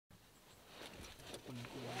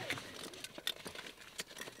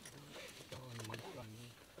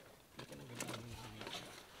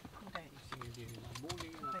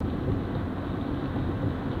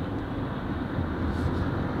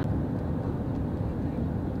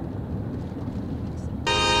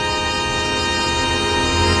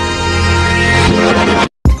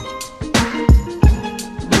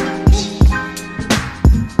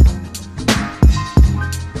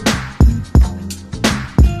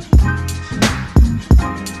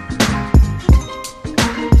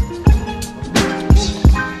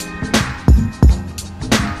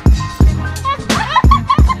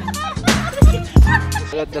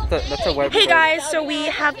guys, so we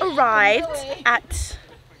have arrived at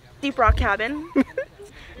Deep Rock Cabin.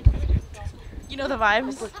 You know the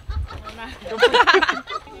vibes.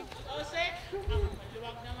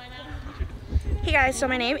 Hey guys, so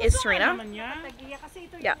my name is Serena.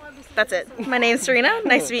 Yeah, that's it. My name's Serena.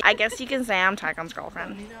 Nice to meet you. I guess you can say I'm Tycon's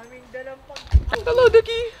girlfriend. Hello,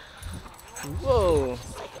 Ducky. Whoa.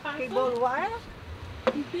 Cable wire?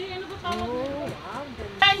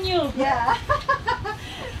 Yeah.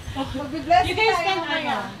 Mag-bless You guys can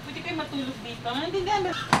pwede kayo matulog dito. Naintindihan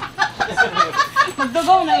ba?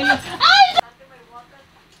 Magdugaw na ilo. Ay!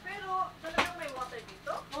 Pero talagang may water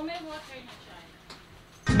dito? Oh, may water na siya.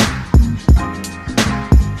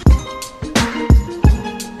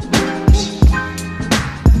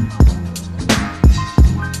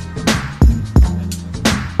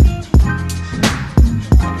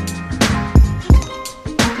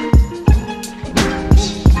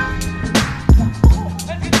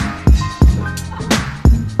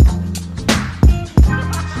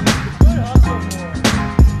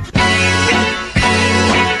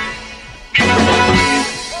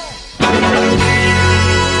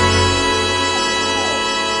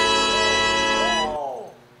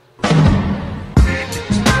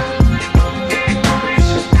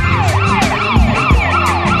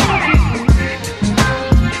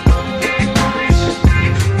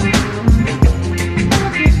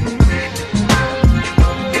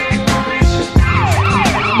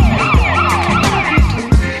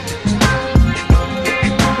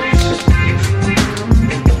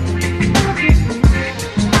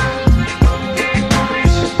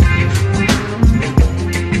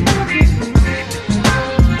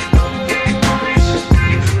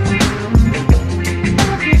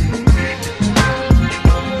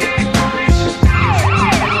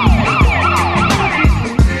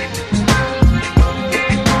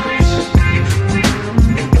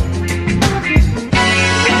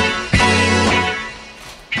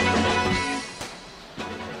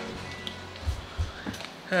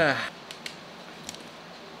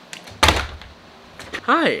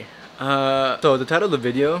 Hi. So the title of the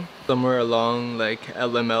video, somewhere along like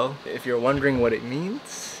LML, if you're wondering what it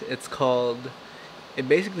means, it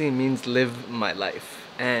basically means live my life.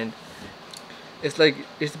 And it's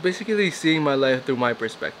basically seeing my life through my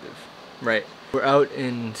perspective, right? We're out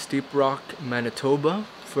in Steep Rock, Manitoba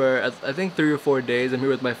for I think 3 or 4 days. I'm here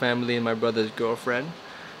with my family and my brother's girlfriend.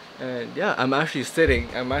 And yeah, I'm sleeping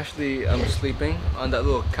on that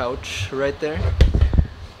little couch right there.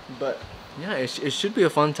 But yeah, it should be a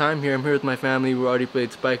fun time here. I'm here with my family. We already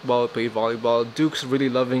played spike ball, played volleyball. Duke's really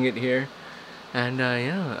loving it here. And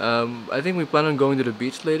yeah, I think we plan on going to the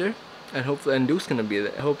beach later. And Duke's gonna be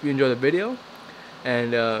there. I hope you enjoy the video.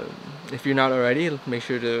 And if you're not already, make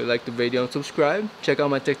sure to like the video and subscribe. Check out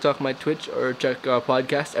my TikTok, my Twitch, or check our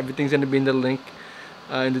podcast. Everything's gonna be in the link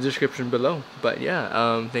in the description below. But yeah,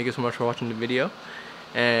 thank you so much for watching the video.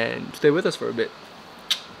 And stay with us for a bit.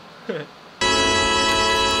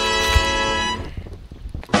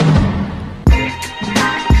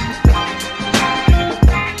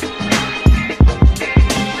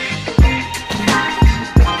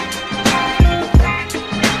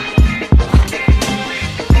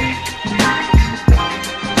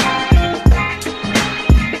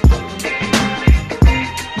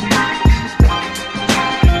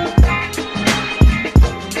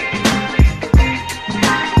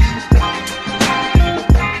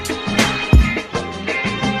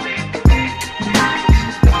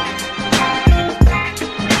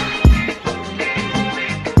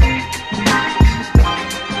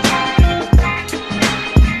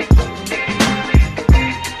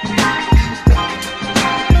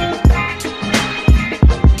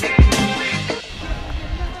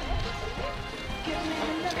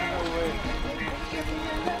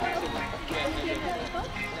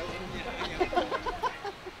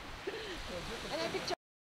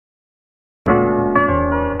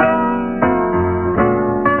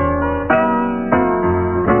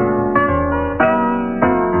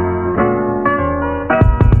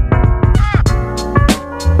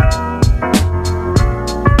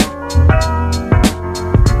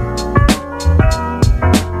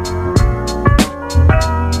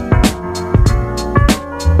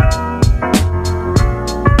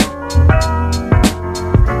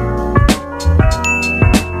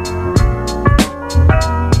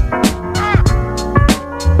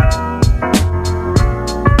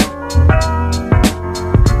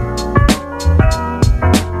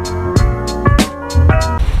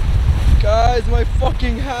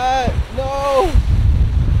 fucking hat! No!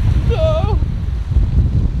 No!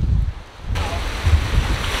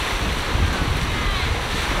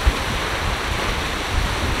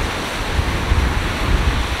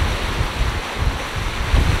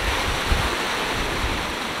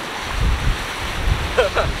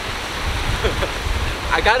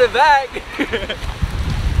 I got it back.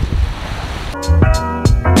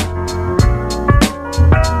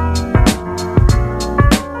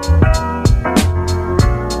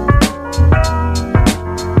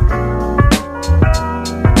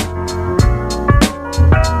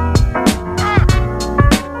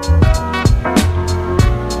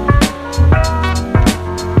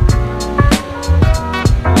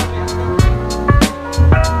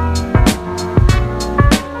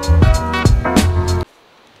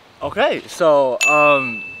 Okay, so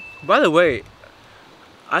by the way,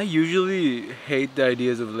 I usually hate the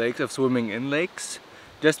ideas of lakes, of swimming in lakes,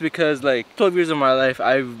 just because like 12 years of my life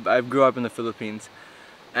I've grew up in the Philippines,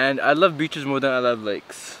 and I love beaches more than I love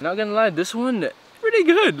lakes. Not gonna lie, this one pretty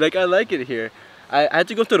good. Like, I like it here. I had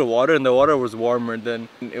to go to the water, and the water was warmer than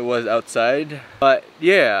it was outside. But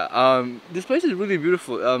yeah, this place is really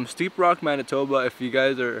beautiful. Steep Rock, Manitoba. If you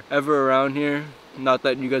guys are ever around here. Not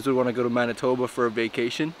that you guys would want to go to Manitoba for a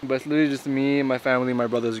vacation, but it's literally just me, my family, my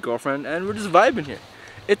brother's girlfriend, and we're just vibing here.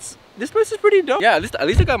 This place is pretty dope. Yeah, at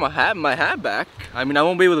least I got my hat back. I mean, I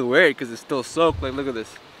won't be able to wear it because it's still soaked. Like, look at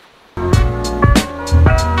this.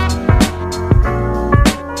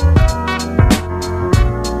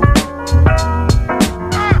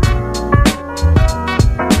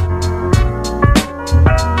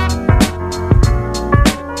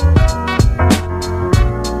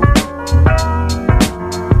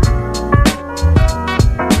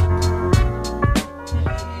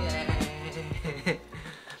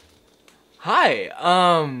 Hi,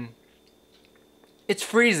 it's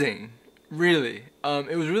freezing, really.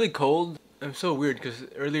 It was really cold. It was so weird because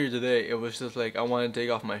earlier today it was just like I wanted to take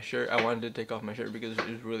off my shirt. I wanted to take off my shirt because it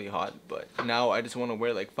was really hot, but now I just want to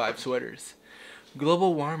wear like 5 sweaters.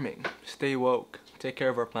 Global warming. Stay woke. Take care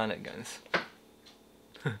of our planet, guys.